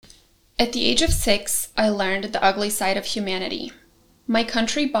At the age of 6, I learned the ugly side of humanity. My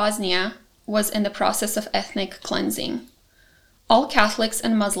country, Bosnia, was in the process of ethnic cleansing. All Catholics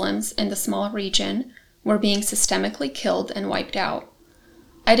and Muslims in the small region were being systemically killed and wiped out.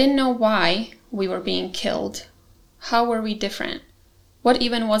 I didn't know why we were being killed. How were we different? What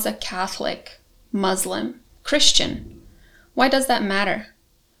even was a Catholic, Muslim, Christian? Why does that matter?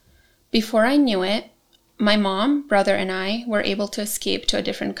 Before I knew it, my mom, brother, and I were able to escape to a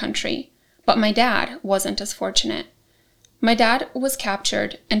different country, but my dad wasn't as fortunate. My dad was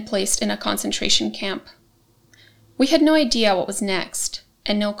captured and placed in a concentration camp. We had no idea what was next,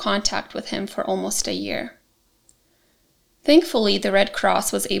 and no contact with him for almost a year. Thankfully, the Red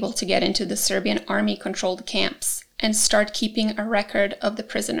Cross was able to get into the Serbian army-controlled camps and start keeping a record of the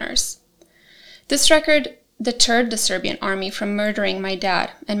prisoners. This record deterred the Serbian army from murdering my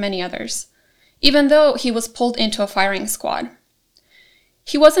dad and many others, even though he was pulled into a firing squad.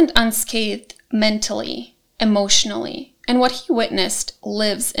 He wasn't unscathed mentally, emotionally, and what he witnessed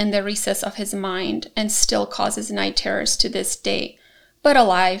lives in the recess of his mind and still causes night terrors to this day, but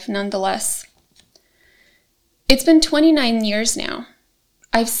alive nonetheless. It's been 29 years now.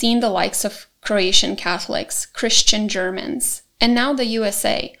 I've seen the likes of Croatian Catholics, Christian Germans, and now the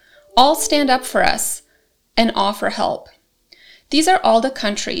USA all stand up for us and offer help. These are all the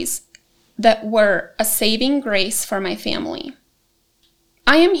countries that were a saving grace for my family.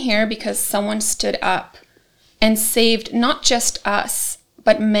 I am here because someone stood up and saved not just us,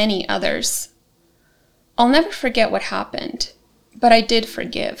 but many others. I'll never forget what happened, but I did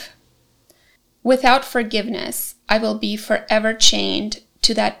forgive. Without forgiveness, I will be forever chained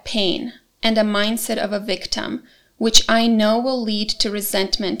to that pain and a mindset of a victim, which I know will lead to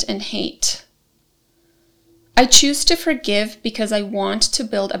resentment and hate. I choose to forgive because I want to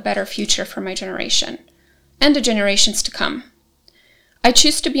build a better future for my generation and the generations to come. I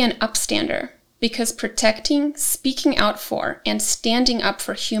choose to be an upstander because protecting, speaking out for, and standing up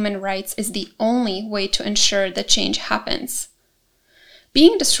for human rights is the only way to ensure that change happens.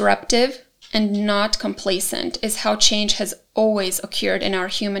 Being disruptive and not complacent is how change has always occurred in our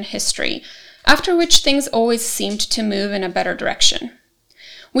human history, after which things always seemed to move in a better direction.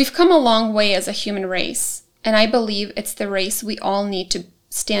 We've come a long way as a human race, and I believe it's the race we all need to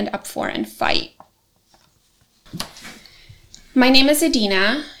stand up for and fight. My name is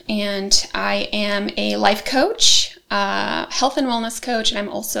Edina, and I am a life coach, a health and wellness coach, and I'm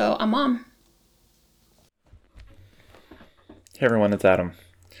also a mom. Hey everyone, it's Adam.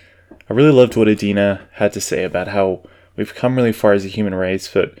 I really loved what Edina had to say about how we've come really far as a human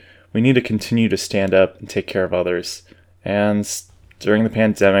race, but we need to continue to stand up and take care of others. And during the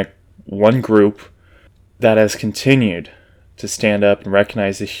pandemic, one group that has continued to stand up and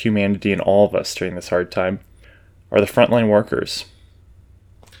recognize the humanity in all of us during this hard time are the frontline workers.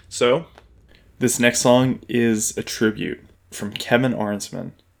 So, this next song is a tribute from Kevin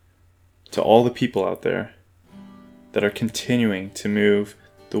Arnsman to all the people out there that are continuing to move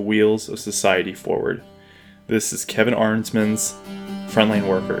the wheels of society forward. This is Kevin Arnsman's Frontline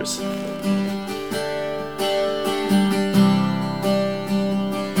Workers.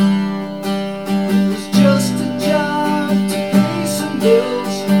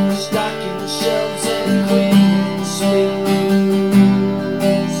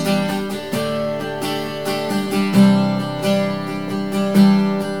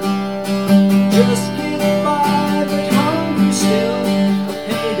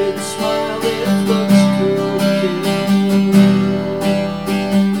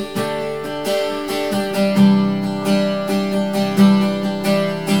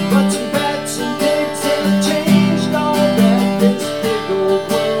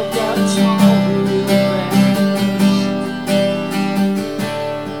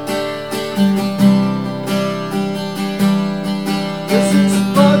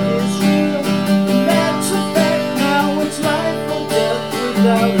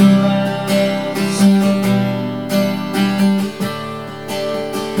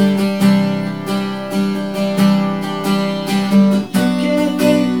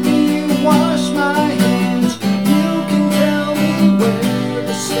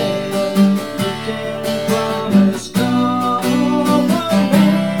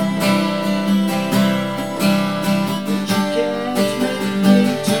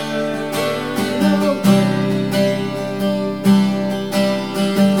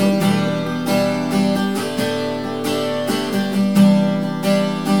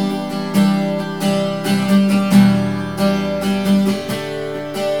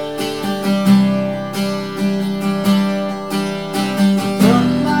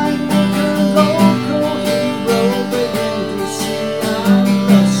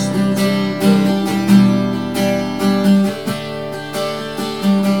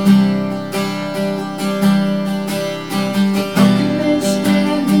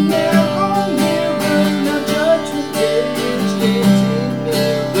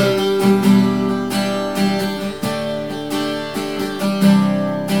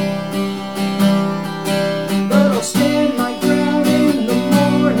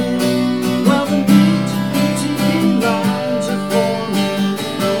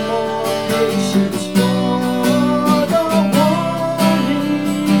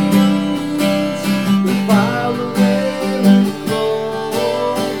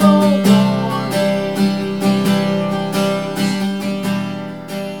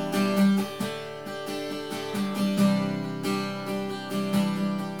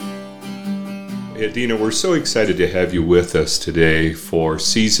 Edina, we're so excited to have you with us today for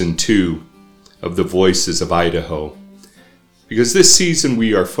Season 2 of The Voices of Idaho. Because this season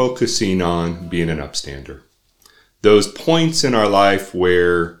we are focusing on being an upstander. Those points in our life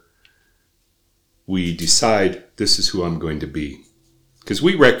where we decide this is who I'm going to be. Because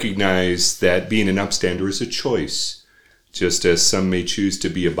we recognize that being an upstander is a choice. Just as some may choose to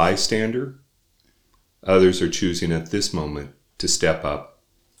be a bystander, others are choosing at this moment to step up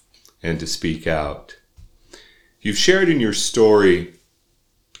and to speak out. You've shared in your story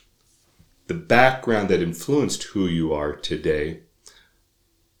the background that influenced who you are today.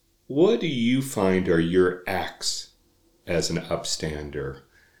 What do you find are your acts as an upstander?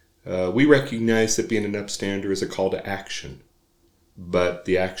 We recognize that being an upstander is a call to action, but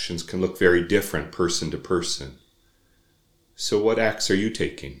the actions can look very different person to person. So what acts are you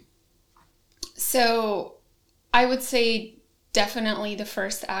taking? So I would say definitely the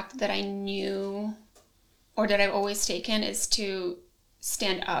first act that I knew or that I've always taken is to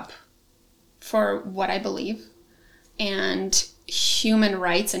stand up for what I believe. And human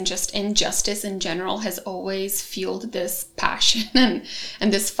rights and just injustice in general has always fueled this passion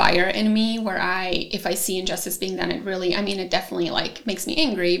and this fire in me where if I see injustice being done, it definitely makes me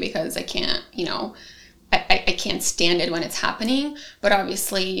angry because I can't, I can't stand it when it's happening. But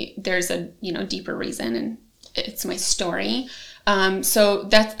obviously there's a, deeper reason, and it's my story. So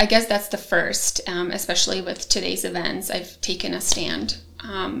I guess that's the first, especially with today's events. I've taken a stand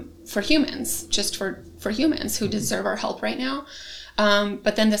for humans, just for humans who deserve our help right now.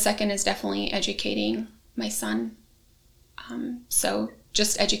 But then the second is definitely educating my son. So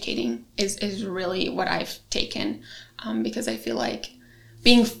just educating is really what I've taken, because I feel like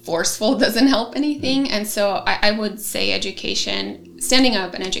being forceful doesn't help anything. And so I would say education, standing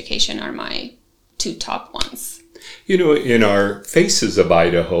up and education are my two top ones. In our Faces of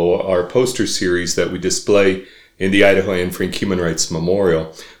Idaho, our poster series that we display in the Idaho Anne Frank Human Rights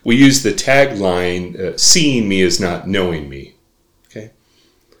Memorial, we use the tagline, seeing me is not knowing me. Okay.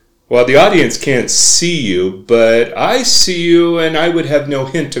 Well, the audience can't see you, but I see you and I would have no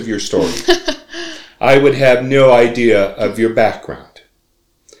hint of your story. I would have no idea of your background.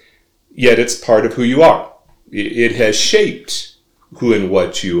 Yet it's part of who you are. It has shaped who and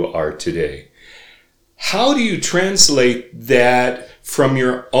what you are today. How do you translate that from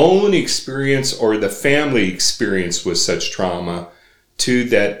your own experience or the family experience with such trauma to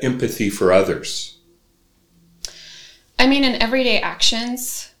that empathy for others? In everyday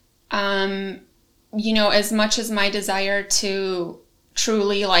actions, as much as my desire to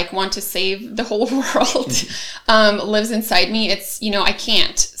truly want to save the whole world lives inside me, it's, I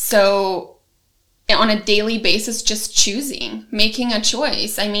can't. So on a daily basis, just making a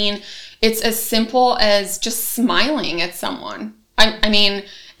choice. It's as simple as just smiling at someone.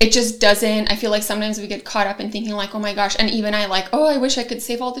 It just doesn't, I feel like sometimes we get caught up in thinking oh my gosh, and even I I wish I could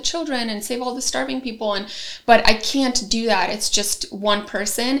save all the children and save all the starving people. But I can't do that. It's just one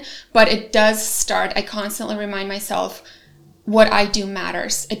person, but it does start. I constantly remind myself what I do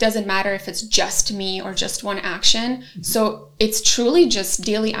matters. It doesn't matter if it's just me or just one action. So it's truly just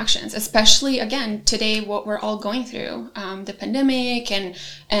daily actions, especially again, today, what we're all going through, the pandemic and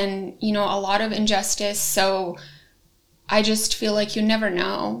a lot of injustice. So I just feel like you never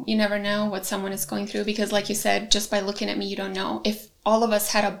know what someone is going through, because like you said, just by looking at me, you don't know. If all of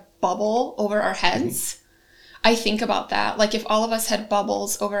us had a bubble over our heads, I think about that. If all of us had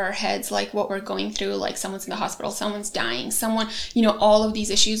bubbles over our heads, what we're going through, someone's in the hospital, someone's dying, someone, all of these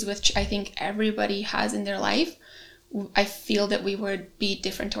issues, which I think everybody has in their life, I feel that we would be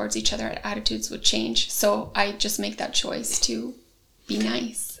different towards each other. Our attitudes would change. So I just make that choice to be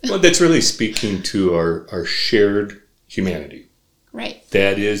nice. Well, that's really speaking to our shared humanity. Right.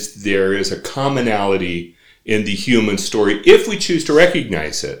 That is, there is a commonality in the human story if we choose to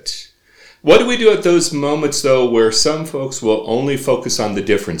recognize it. What do we do at those moments, though, where some folks will only focus on the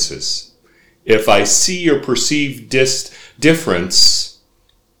differences? If I see your perceived difference,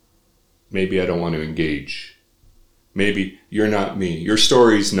 maybe I don't want to engage. Maybe you're not me. Your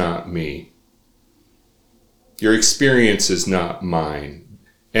story's not me. Your experience is not mine.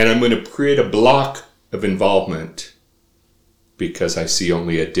 And I'm going to create a block of involvement because I see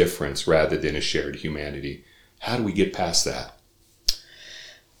only a difference rather than a shared humanity. How do we get past that?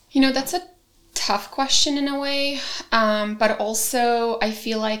 That's a tough question in a way, but also I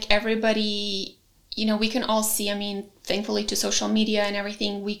feel like everybody, we can all see, thankfully to social media and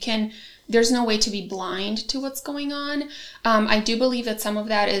everything, there's no way to be blind to what's going on. I do believe that some of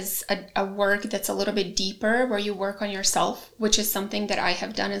that is a work that's a little bit deeper, where you work on yourself, which is something that I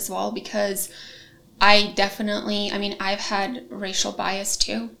have done as well, because I definitely, I've had racial bias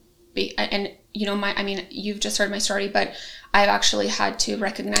too. And you've just heard my story, but I've actually had to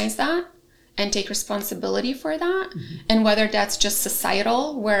recognize that and take responsibility for that. Mm-hmm. And whether that's just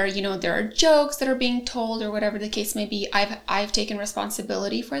societal, where, there are jokes that are being told or whatever the case may be, I've taken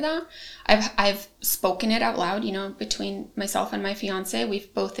responsibility for that. I've spoken it out loud, between myself and my fiance.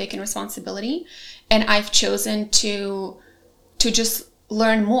 We've both taken responsibility, and I've chosen to just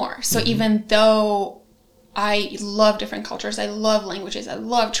learn more. So mm-hmm. even though I love different cultures, I love languages, I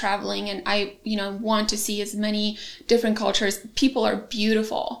love traveling, and I, want to see as many different cultures. People are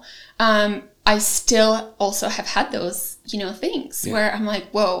beautiful. I still also have had those, things where I'm like,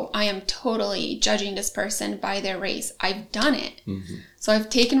 whoa, I am totally judging this person by their race. I've done it. Mm-hmm. So I've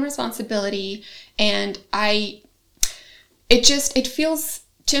taken responsibility, and it feels,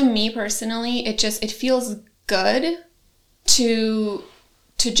 to me personally, it feels good to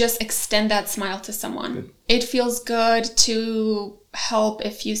just extend that smile to someone. Good. It feels good to help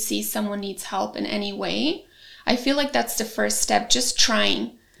if you see someone needs help in any way. I feel like that's the first step, just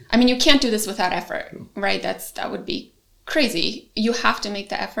trying. I mean, you can't do this without effort, right? That would be crazy. You have to make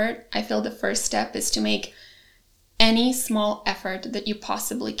the effort. I feel the first step is to make any small effort that you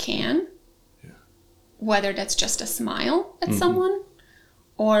possibly can, whether that's just a smile at mm-hmm. someone,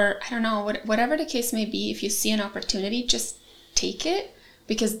 or I don't know, whatever the case may be. If you see an opportunity, just take it,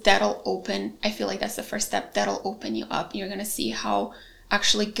 because that'll open. I feel like that's the first step. That'll open you up. You're going to see how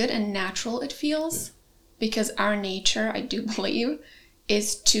actually good and natural it feels, because our nature, I do believe,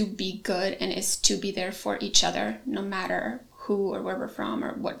 is to be good and is to be there for each other, no matter who or where we're from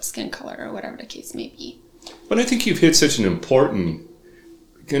or what skin color or whatever the case may be. But I think you've hit such an important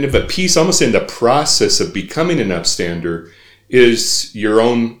kind of a piece, almost in the process of becoming an upstander, is your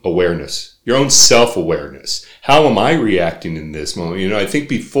own awareness, your own self-awareness. How am I reacting in this moment? I think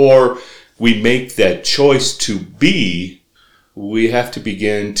before we make that choice to be, we have to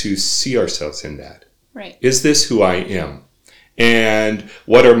begin to see ourselves in that. Right. Is this who I am? And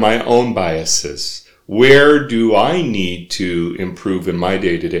what are my own biases? Where do I need to improve in my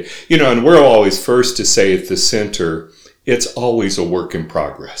day-to-day? And we're always first to say at the center, it's always a work in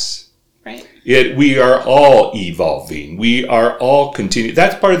progress. Right. We are all evolving. We are all continuing.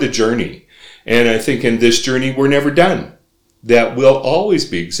 That's part of the journey. And I think in this journey, we're never done. That we'll always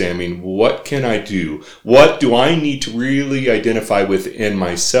be examining, what can I do? What do I need to really identify within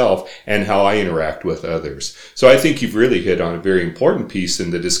myself and how I interact with others? So I think you've really hit on a very important piece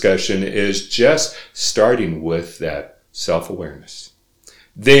in the discussion, is just starting with that self-awareness.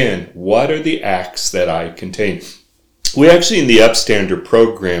 Then, what are the acts that I can take? We actually, in the Upstander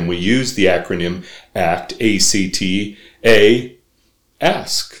program, we use the acronym ACT, A-C-T,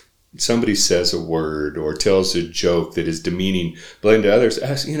 ask. Somebody says a word or tells a joke that is demeaning, blamed to others,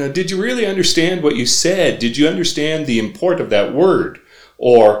 ask, did you really understand what you said? Did you understand the import of that word,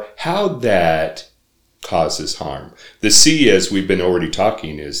 or how that causes harm? The C, as we've been already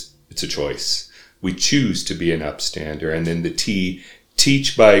talking, is it's a choice. We choose to be an upstander. And then the T,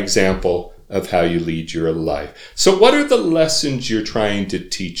 teach by example of how you lead your life. So what are the lessons you're trying to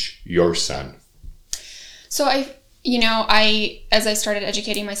teach your son? So as I started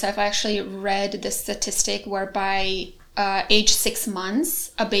educating myself, I actually read the statistic whereby age 6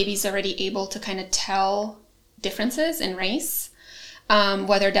 months, a baby's already able to kind of tell differences in race,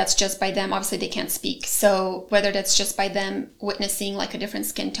 whether that's just by them, obviously they can't speak, so whether that's just by them witnessing like a different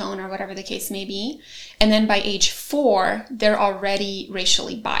skin tone or whatever the case may be. And then by age 4, they're already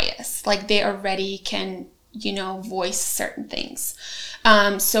racially biased. Like they already can, voice certain things.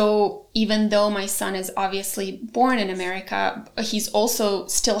 So even though my son is obviously born in America, he's also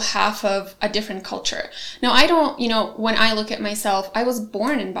still half of a different culture. Now, I don't, when I look at myself, I was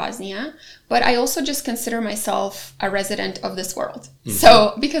born in Bosnia, but I also just consider myself a resident of this world. Mm-hmm.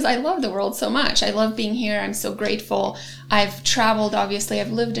 So, because I love the world so much. I love being here. I'm so grateful. I've traveled, obviously.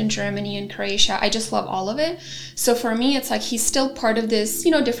 I've lived in Germany and Croatia. I just love all of it. So for me, it's like he's still part of this,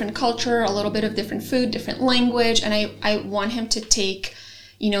 different culture, a little bit of different food, different language. And I want him to take,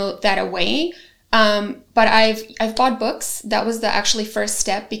 that away. But I've bought books. That was the actually first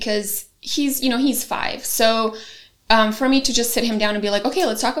step, because he's 5. So for me to just sit him down and be like, okay,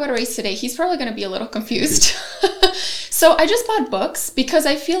 let's talk about a race today, he's probably going to be a little confused. So I just bought books, because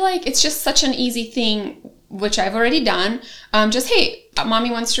I feel like it's just such an easy thing, which I've already done. Just, hey,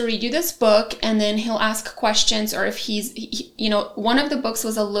 mommy wants to read you this book, and then he'll ask questions. Or if one of the books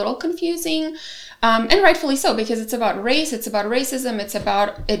was a little confusing, and rightfully so, because it's about race, it's about racism,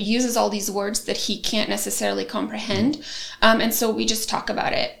 it uses all these words that he can't necessarily comprehend. And so we just talk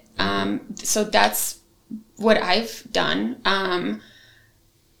about it. So that's what I've done.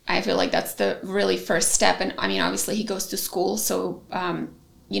 I feel like that's the really first step. And I mean, obviously he goes to school, so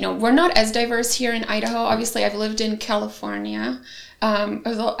we're not as diverse here in Idaho. Obviously, I've lived in California.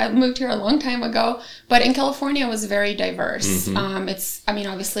 I moved here a long time ago, but in California it was very diverse. It's,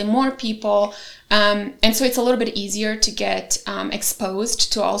 obviously more people. And so it's a little bit easier to get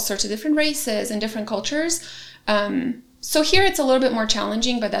exposed to all sorts of different races and different cultures. So here it's a little bit more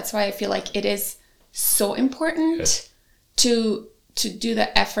challenging, but that's why I feel like it is so important to do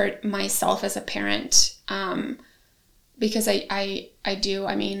the effort myself as a parent. Because I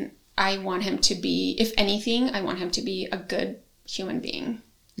want him to be, if anything, I want him to be a good human being.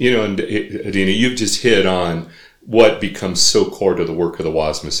 And Edina, you've just hit on what becomes so core to the work of the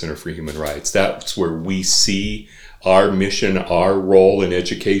Wasma Center for Human Rights. That's where we see our mission, our role in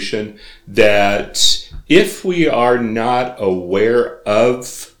education, that if we are not aware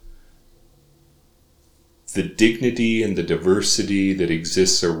of the dignity and the diversity that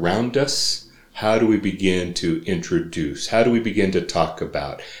exists around us, how do we begin to introduce? How do we begin to talk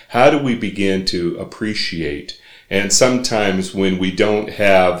about? How do we begin to appreciate? And sometimes when we don't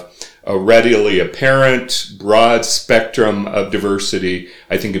have a readily apparent broad spectrum of diversity,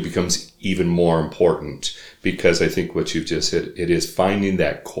 I think it becomes even more important, because I think what you've just hit, it is finding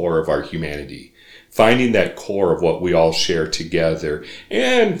that core of our humanity, finding that core of what we all share together.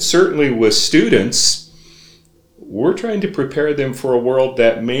 And certainly with students, we're trying to prepare them for a world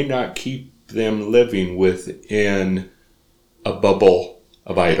that may not keep them living within a bubble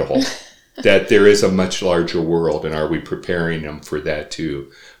of Idaho, that there is a much larger world, and are we preparing them for that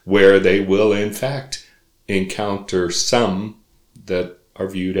too, where they will in fact encounter some that are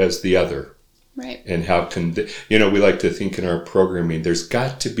viewed as the other. Right. And how can, we like to think in our programming, there's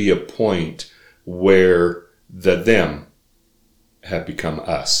got to be a point where the them have become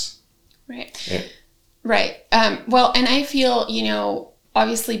us. Right. Right. Well, and I feel,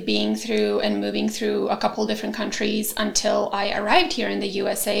 obviously being through and moving through a couple different countries until I arrived here in the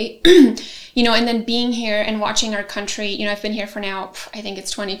USA, and then being here and watching our country, I've been here for now, I think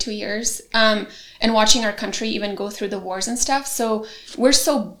it's 22 years, and watching our country even go through the wars and stuff. So we're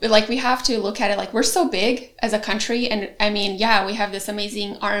so, we have to look at it we're so big as a country. And we have this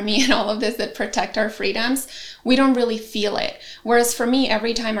amazing army and all of this that protect our freedoms. We don't really feel it. Whereas for me,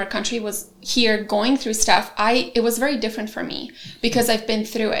 every time our country was here going through stuff, it was very different for me because I've been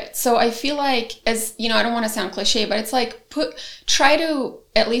through it. So I feel like, as I don't want to sound cliche, but it's try to,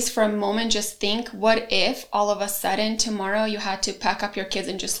 at least for a moment, just think, what if all of a sudden tomorrow you had to pack up your kids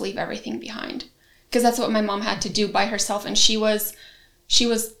and just leave everything behind? Because that's what my mom had to do by herself. And she was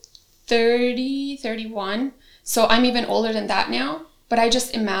 30, 31. So I'm even older than that now. But I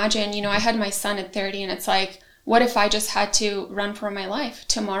just imagine, I had my son at 30, and it's what if I just had to run for my life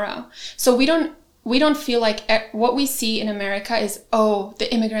tomorrow? So we don't feel like what we see in America is, the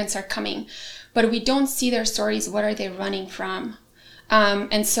immigrants are coming. But we don't see their stories. What are they running from?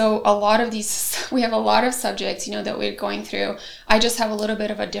 And so a lot of we have a lot of subjects, that we're going through. I just have a little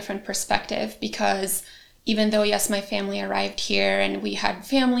bit of a different perspective, because even though, yes, my family arrived here and we had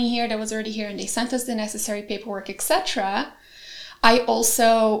family here that was already here and they sent us the necessary paperwork, etc., I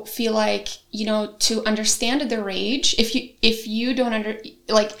also feel to understand the rage, if you don't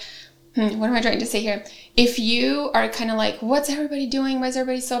what am I trying to say here? If you are kind of what's everybody doing? Why is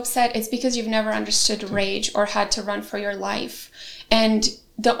everybody so upset? It's because you've never understood rage or had to run for your life. And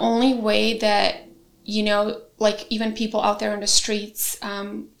the only way that, even people out there on the streets,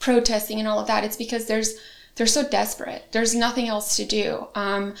 protesting and all of that, it's because they're so desperate. There's nothing else to do.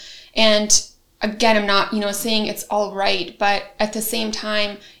 And again, I'm not, saying it's all right, but at the same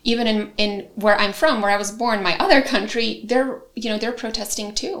time, even in where I'm from, where I was born, my other country, they're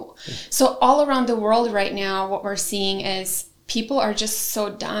protesting too. So all around the world right now, what we're seeing is people are just so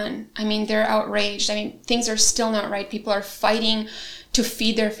done. They're outraged. Things are still not right. People are fighting to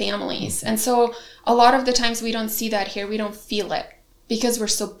feed their families. And so a lot of the times we don't see that here. We don't feel it because we're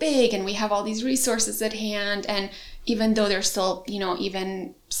so big and we have all these resources at hand. And even though there's still,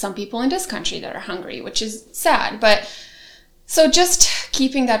 even some people in this. that are hungry, which is sad. But so just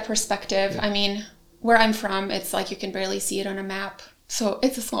keeping that perspective. Where I'm from, it's you can barely see it on a map. So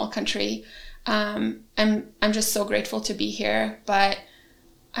it's a small country. I'm just so grateful to be here, but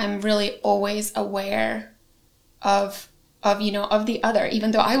I'm really always aware of the other,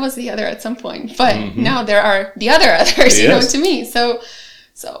 even though I was the other at some point, but now there are the other others, to me. So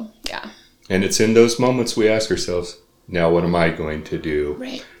yeah. And it's in those moments we ask ourselves, now what am I going to do?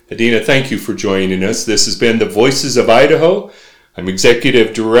 Right. Edina, thank you for joining us. This has been the Voices of Idaho. I'm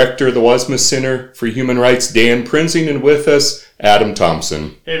Executive Director of the Wasma Center for Human Rights, Dan Prinzing, and with us, Adam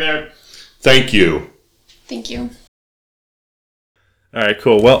Thompson. Hey there. Thank you. Thank you. All right,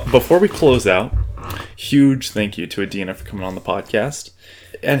 cool. Well, before we close out, huge thank you to Edina for coming on the podcast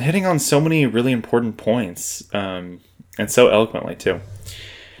and hitting on so many really important points, and so eloquently too.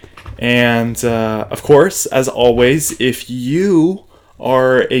 And of course, as always, if you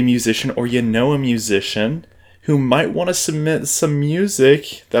are a musician or you know a musician who might want to submit some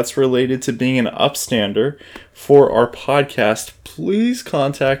music that's related to being an upstander for our podcast, please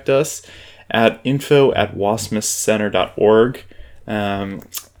contact us at info@wasmuscenter.org. I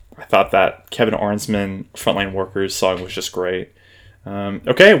thought that Kevin Arnsman, Frontline Workers song was just great.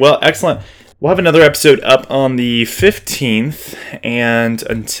 Okay, well, excellent. We'll have another episode up on the 15th, and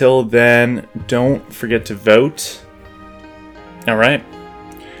until then, don't forget to vote. All right.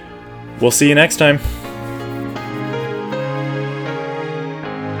 We'll see you next time.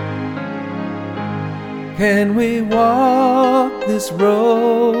 Can we walk this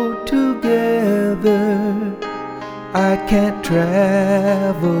road together? I can't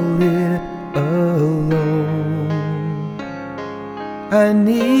travel it alone. I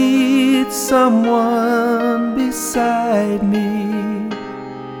need someone beside me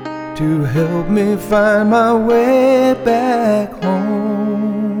to help me find my way back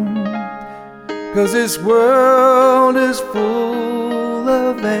home. 'Cause this world is full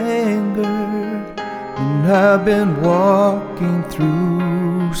of anger, and I've been walking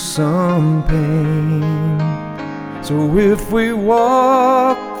through some pain. So if we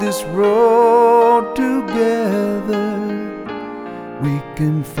walk this road together, we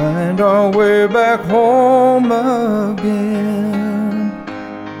can find our way back home again.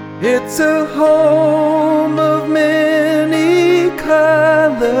 It's a home of many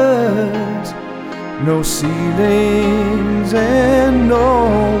colors, no ceilings and no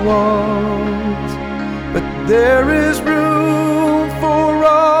walls, but there is room for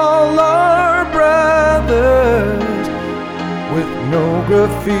all our brothers, with no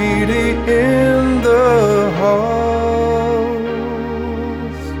graffiti in the halls.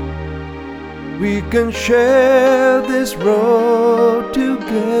 We can share this road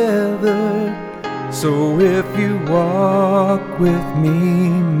together, so if you walk with me,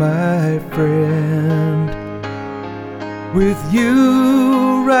 my friend, with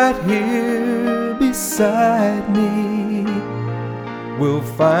you right here beside me, we'll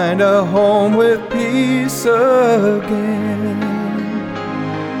find a home with peace again.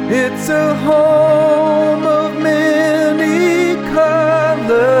 It's a home of many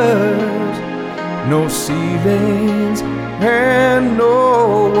colors, no ceilings and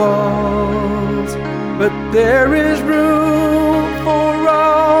no walls, but there is room for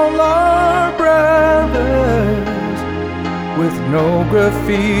all our brothers, with no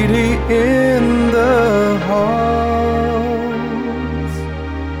graffiti in the halls.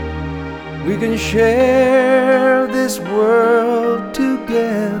 We can share this world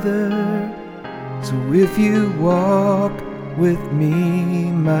together, so if you walk with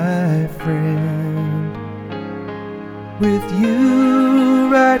me, my friend, with you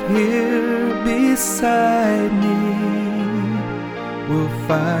right here beside me, we'll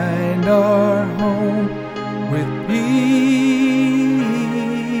find our home with peace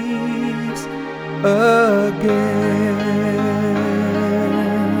again.